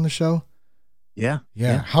Laird on the show? Yeah.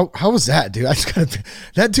 How was that, dude?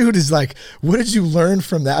 That dude is like, what did you learn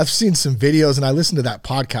from that? I've seen some videos and I listened to that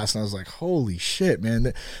podcast and I was like, holy shit,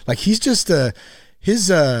 man. Like, he's just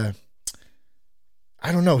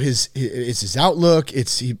I don't know, it's his outlook. He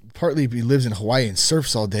lives in Hawaii and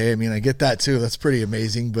surfs all day. I mean, I get that too. That's pretty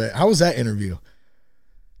amazing. But how was that interview?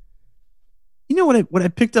 You know what I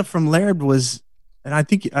picked up from Laird was, and I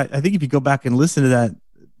think if you go back and listen to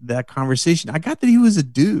that conversation, I got that he was a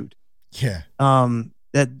dude. Yeah.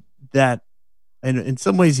 That and in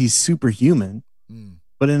some ways he's superhuman,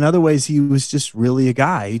 but in other ways he was just really a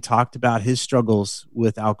guy. He talked about his struggles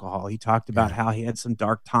with alcohol. He talked about how he had some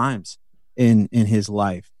dark times in his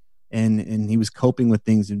life, and he was coping with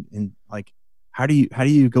things and like, how do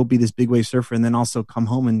you go be this big wave surfer and then also come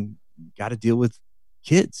home and got to deal with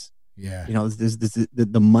kids? Yeah. You know, there's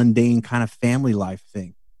the mundane kind of family life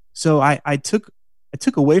thing. So I took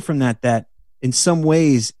away from that in some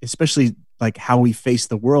ways, especially like how we face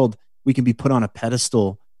the world, we can be put on a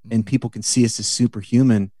pedestal and people can see us as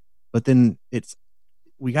superhuman. But then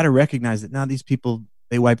we got to recognize that now these people,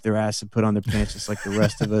 they wipe their ass and put on their pants just like the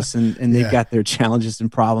rest of us, and they've got their challenges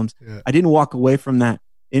and problems. Yeah. I didn't walk away from that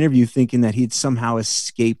interview thinking that he'd somehow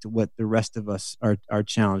escaped what the rest of us are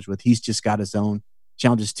challenged with. He's just got his own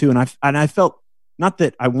challenges too. And I felt, not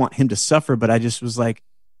that I want him to suffer, but I just was like,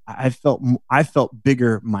 I felt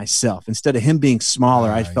bigger myself. Instead of him being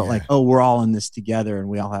smaller, I felt like, oh, we're all in this together and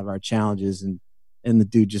we all have our challenges. And the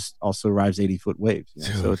dude just also rides 80-foot waves. You know?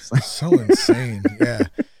 Dude, so it's like so insane. Yeah.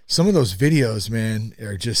 Some of those videos, man,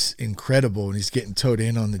 are just incredible. And he's getting towed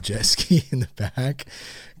in on the jet ski in the back.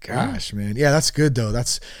 Gosh, man. Yeah, that's good though.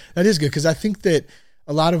 That is good. Cause I think that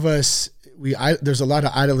a lot of us, there's a lot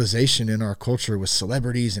of idolization in our culture with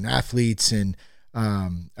celebrities and athletes. And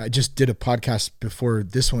I just did a podcast before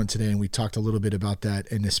this one today, and we talked a little bit about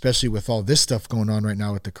that. And especially with all this stuff going on right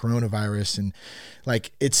now with the coronavirus, and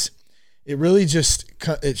like, it really just,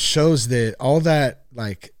 it shows that all that,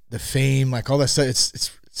 like the fame, like all that stuff,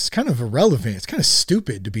 it's kind of irrelevant. It's kind of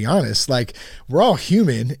stupid, to be honest. Like, we're all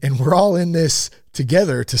human and we're all in this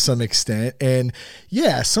together to some extent. And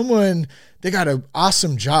yeah, they got an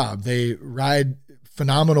awesome job. They ride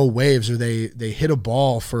phenomenal waves, or they hit a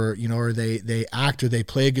ball for, or they act, or they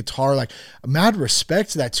play a guitar. Like, mad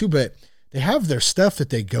respect to that too, but they have their stuff that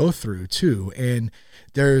they go through too. And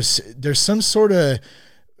there's some sort of,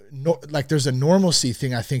 there's a normalcy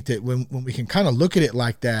thing. I think that when we can kind of look at it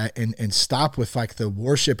like that and stop with like the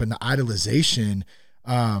worship and the idolization,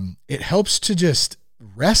 it helps to just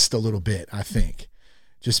rest a little bit. I think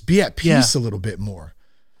just be at peace a little bit more.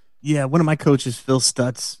 Yeah. One of my coaches, Phil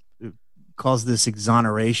Stutz, calls this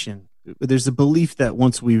exoneration. There's a belief that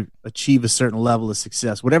once we achieve a certain level of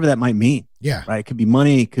success, whatever that might mean. Yeah. Right. It could be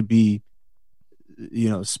money. It could be,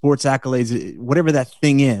 sports accolades, whatever that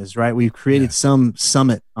thing is, right? We've created some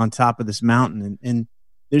summit on top of this mountain. And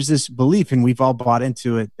there's this belief, and we've all bought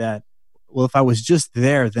into it, that, well, if I was just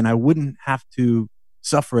there, then I wouldn't have to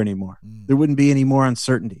suffer anymore. There wouldn't be any more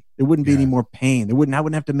uncertainty. There wouldn't be any more pain. I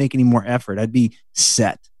wouldn't have to make any more effort. I'd be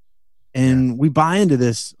set. And we buy into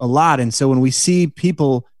this a lot. And so when we see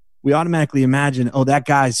people, we automatically imagine, oh, that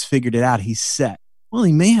guy's figured it out. He's set. Well,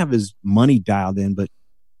 he may have his money dialed in, but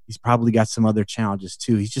he's probably got some other challenges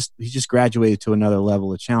too. He's just graduated to another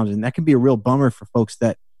level of challenge. And that can be a real bummer for folks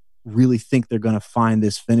that really think they're going to find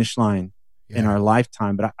this finish line in our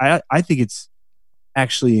lifetime. But I think it's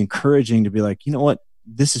actually encouraging to be like, you know what,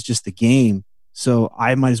 this is just the game. So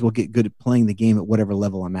I might as well get good at playing the game at whatever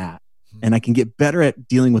level I'm at. And I can get better at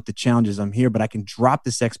dealing with the challenges I'm here, but I can drop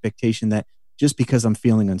this expectation that just because I'm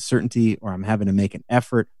feeling uncertainty, or I'm having to make an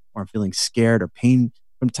effort, or I'm feeling scared or pain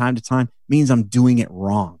from time to time, means I'm doing it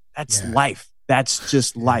wrong. That's life. That's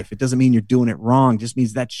just life. It doesn't mean you're doing it wrong. It just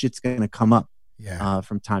means that shit's going to come up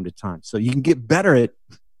from time to time. So you can get better at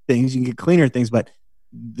things, you can get cleaner at things, but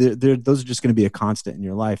those are just going to be a constant in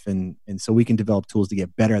your life. And so we can develop tools to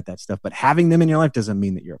get better at that stuff. But having them in your life doesn't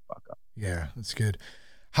mean that you're a fuck up. Yeah, that's good.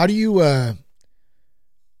 How do you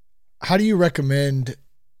recommend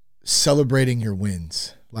celebrating your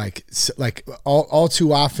wins? Like all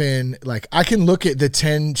too often, like I can look at the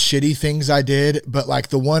 10 shitty things I did, but like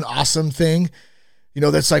the one awesome thing,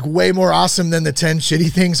 that's like way more awesome than the 10 shitty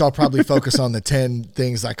things. I'll probably focus on the 10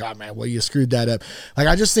 things like, oh man, well, you screwed that up. Like,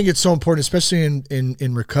 I just think it's so important, especially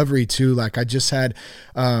in recovery too. Like, I just had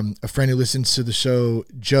a friend who listens to the show,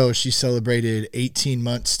 Joe, she celebrated 18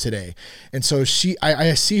 months today. And so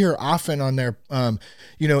I see her often on there, and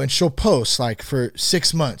she'll post like for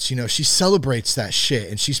 6 months, she celebrates that shit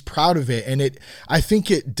and she's proud of it. And I think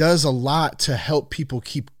it does a lot to help people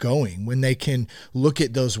keep going when they can look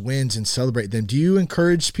at those wins and celebrate them. Do you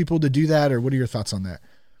encourage people to do that, or what are your thoughts on that?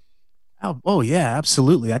 Oh yeah,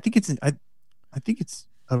 absolutely. I think it's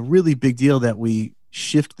a really big deal that we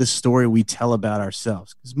shift the story we tell about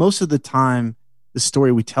ourselves, because most of the time the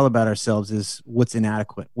story we tell about ourselves is what's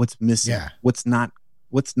inadequate, what's missing, what's not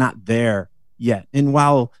there yet. And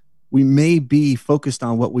while we may be focused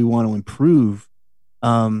on what we want to improve,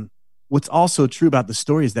 what's also true about the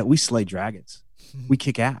story is that we slay dragons. We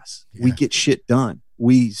kick ass. We get shit done.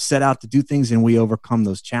 We set out to do things and we overcome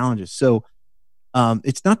those challenges. So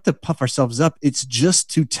it's not to puff ourselves up. It's just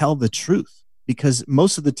to tell the truth, because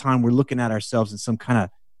most of the time we're looking at ourselves in some kind of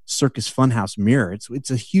circus funhouse mirror. It's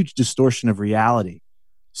a huge distortion of reality.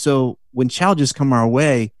 So when challenges come our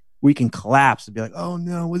way, we can collapse and be like, oh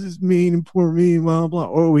no, what does this mean? And poor me, blah, blah.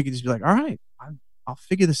 Or we can just be like, all right, I'll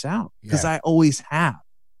figure this out, because I always have,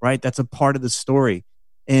 right? That's a part of the story.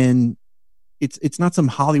 And it's not some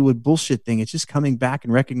Hollywood bullshit thing. It's just coming back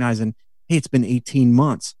and recognizing, hey, it's been 18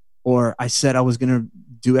 months, or I said I was going to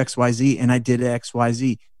do XYZ and I did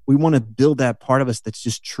XYZ. We want to build that part of us that's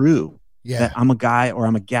just true. Yeah. That I'm a guy or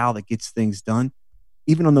I'm a gal that gets things done,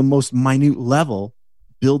 even on the most minute level.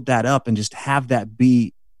 Build that up and just have that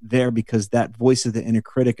be there, because that voice of the inner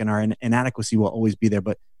critic and our inadequacy will always be there.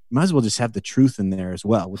 But you might as well just have the truth in there as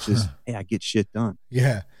well, which is, hey, I get shit done.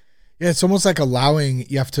 Yeah. Yeah. It's almost like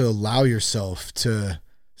you have to allow yourself to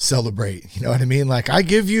celebrate. You know what I mean? Like, I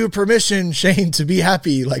give you permission, Shane, to be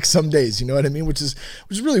happy, like some days, you know what I mean? Which is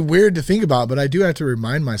really weird to think about, but I do have to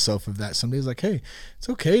remind myself of that some days. Like, hey, it's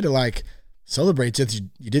okay to like celebrate that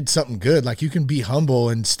you did something good. Like, you can be humble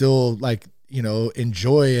and still like, you know,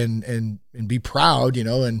 enjoy and be proud, you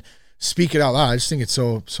know, and speak it out loud. I just think it's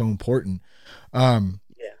so important.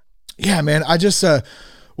 Yeah, man. I just,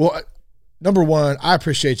 number one, I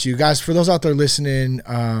appreciate you guys. For those out there listening,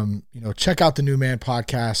 you know, check out the New Man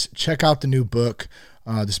podcast, check out the new book.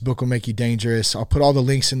 This book will make you dangerous. I'll put all the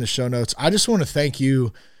links in the show notes. I just want to thank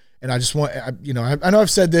you. And I just want, you know, I know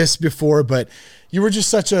I've said this before, but you were just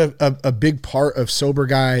such a big part of Sober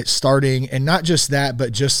Guy starting, and not just that,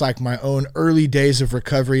 but just like my own early days of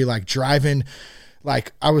recovery, like driving,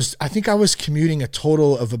 like I think I was commuting a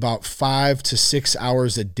total of about 5 to 6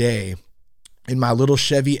 hours a day in my little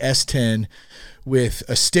Chevy S10 with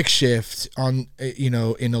a stick shift on, you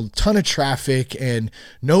know, in a ton of traffic and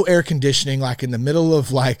no air conditioning, like in the middle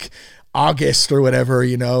of like August or whatever,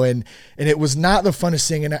 you know, and it was not the funnest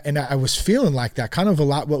thing. And I was feeling like that, kind of a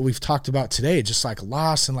lot what we've talked about today, just like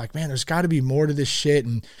lost and like, man, there's got to be more to this shit.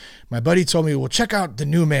 And my buddy told me, well, check out the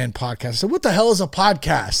New Man podcast. I said, what the hell is a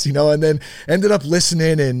podcast? You know, and then ended up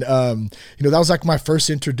listening. And, you know, that was like my first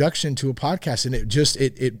introduction to a podcast. And it just,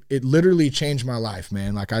 it literally changed my life,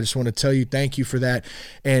 man. Like, I just want to tell you, thank you for that.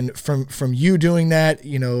 And from you doing that,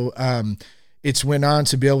 you know, it's went on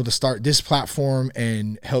to be able to start this platform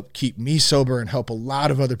and help keep me sober and help a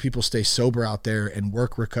lot of other people stay sober out there and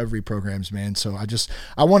work recovery programs, man. So I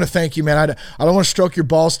want to thank you, man. I don't want to stroke your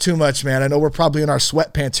balls too much, man. I know we're probably in our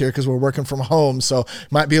sweatpants here because we're working from home, so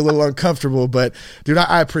it might be a little uncomfortable, but dude,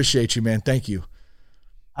 I appreciate you, man. Thank you.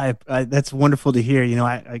 I that's wonderful to hear. You know,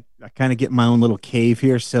 I kind of get my own little cave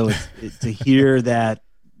here. So to hear that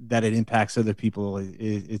it impacts other people,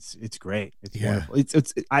 it's great. It's wonderful.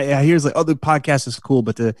 I hear it's like, oh, the podcast is cool,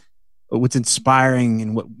 but what's inspiring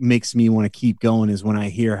and what makes me want to keep going is when I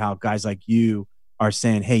hear how guys like you are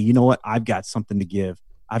saying, hey, you know what? I've got something to give.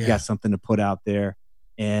 I've got something to put out there.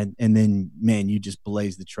 And then, man, you just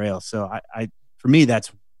blaze the trail. So for me,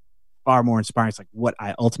 that's far more inspiring. It's like what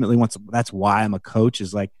I ultimately want. That's why I'm a coach,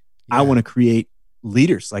 is like, I want to create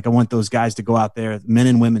leaders. Like, I want those guys to go out there, men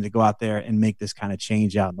and women, to go out there and make this kind of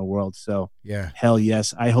change out in the world. So hell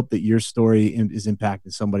yes. I hope that your story is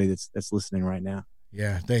impacting somebody that's listening right now.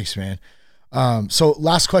 Yeah. Thanks, man. So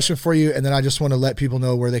last question for you. And then I just want to let people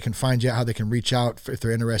know where they can find you, how they can reach out if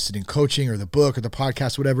they're interested in coaching or the book or the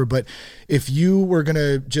podcast, whatever. But if you were going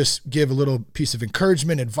to just give a little piece of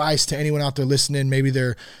encouragement, advice to anyone out there listening, maybe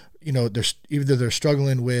they're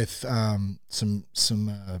struggling with, some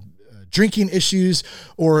drinking issues,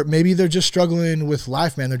 or maybe they're just struggling with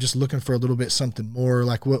life, man. They're just looking for a little bit something more.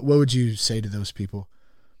 Like, what would you say to those people?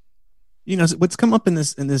 You know, what's come up in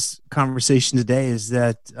this conversation today is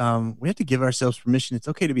that we have to give ourselves permission. It's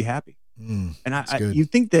okay to be happy. And you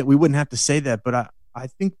think that we wouldn't have to say that, but I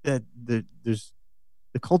think that the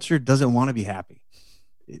culture doesn't want to be happy.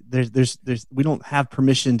 We don't have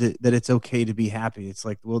permission that it's okay to be happy. It's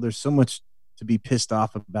like, well, there's so much to be pissed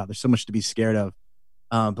off about. There's so much to be scared of.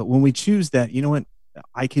 But when we choose that, you know what,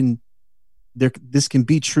 this can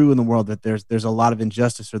be true in the world, that there's a lot of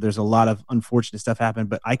injustice or there's a lot of unfortunate stuff happen,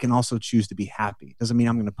 but I can also choose to be happy. It doesn't mean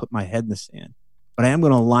I'm going to put my head in the sand, but I am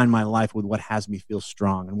going to align my life with what has me feel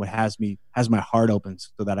strong and what has my heart open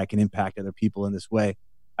so that I can impact other people in this way.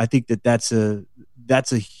 I think that's a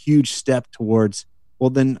huge step towards, well,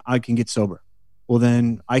 then I can get sober. Well,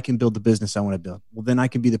 then I can build the business I want to build. Well, then I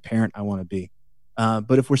can be the parent I want to be.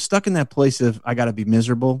 But if we're stuck in that place of, I got to be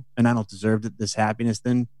miserable and I don't deserve this happiness,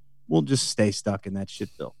 then we'll just stay stuck in that shit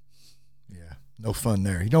bill. Yeah. No fun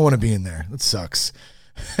there. You don't want to be in there. That sucks.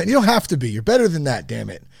 And you don't have to be. You're better than that.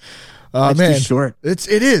 Damn it. It's man, too short. It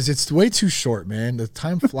is. It's way too short, man. The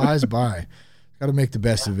time flies by. Got to make the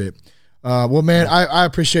best of it. Well, man, I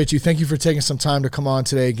appreciate you. Thank you for taking some time to come on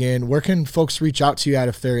today again. Where can folks reach out to you at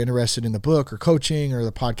if they're interested in the book or coaching or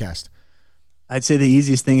the podcast? I'd say the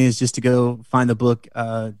easiest thing is just to go find the book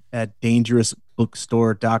at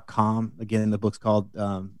dangerousbookstore.com. Again, the book's called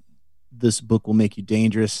This Book Will Make You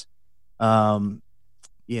Dangerous.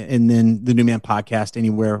 Yeah, and then the New Man Podcast,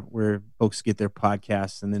 anywhere where folks get their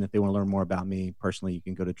podcasts. And then if they want to learn more about me personally, you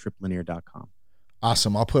can go to triplinear.com.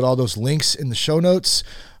 Awesome. I'll put all those links in the show notes.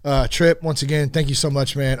 Trip, once again, thank you so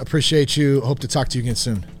much, man. Appreciate you. Hope to talk to you again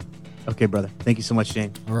soon. Okay, brother. Thank you so much,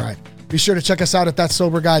 Shane. All right. Be sure to check us out at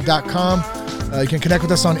thatsoberguy.com. You can connect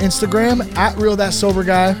with us on Instagram at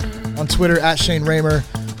RealThatSoberGuy, on Twitter at Shane Raymer.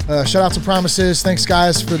 Shout out to Promises. Thanks,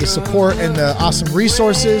 guys, for the support and the awesome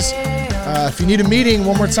resources. If you need a meeting,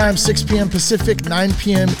 one more time, 6 p.m. Pacific, 9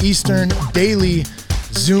 p.m. Eastern, daily,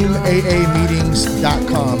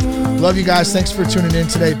 ZoomAAmeetings.com. Love you guys. Thanks for tuning in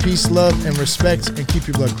today. Peace, love, and respect, and keep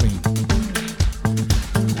your blood clean.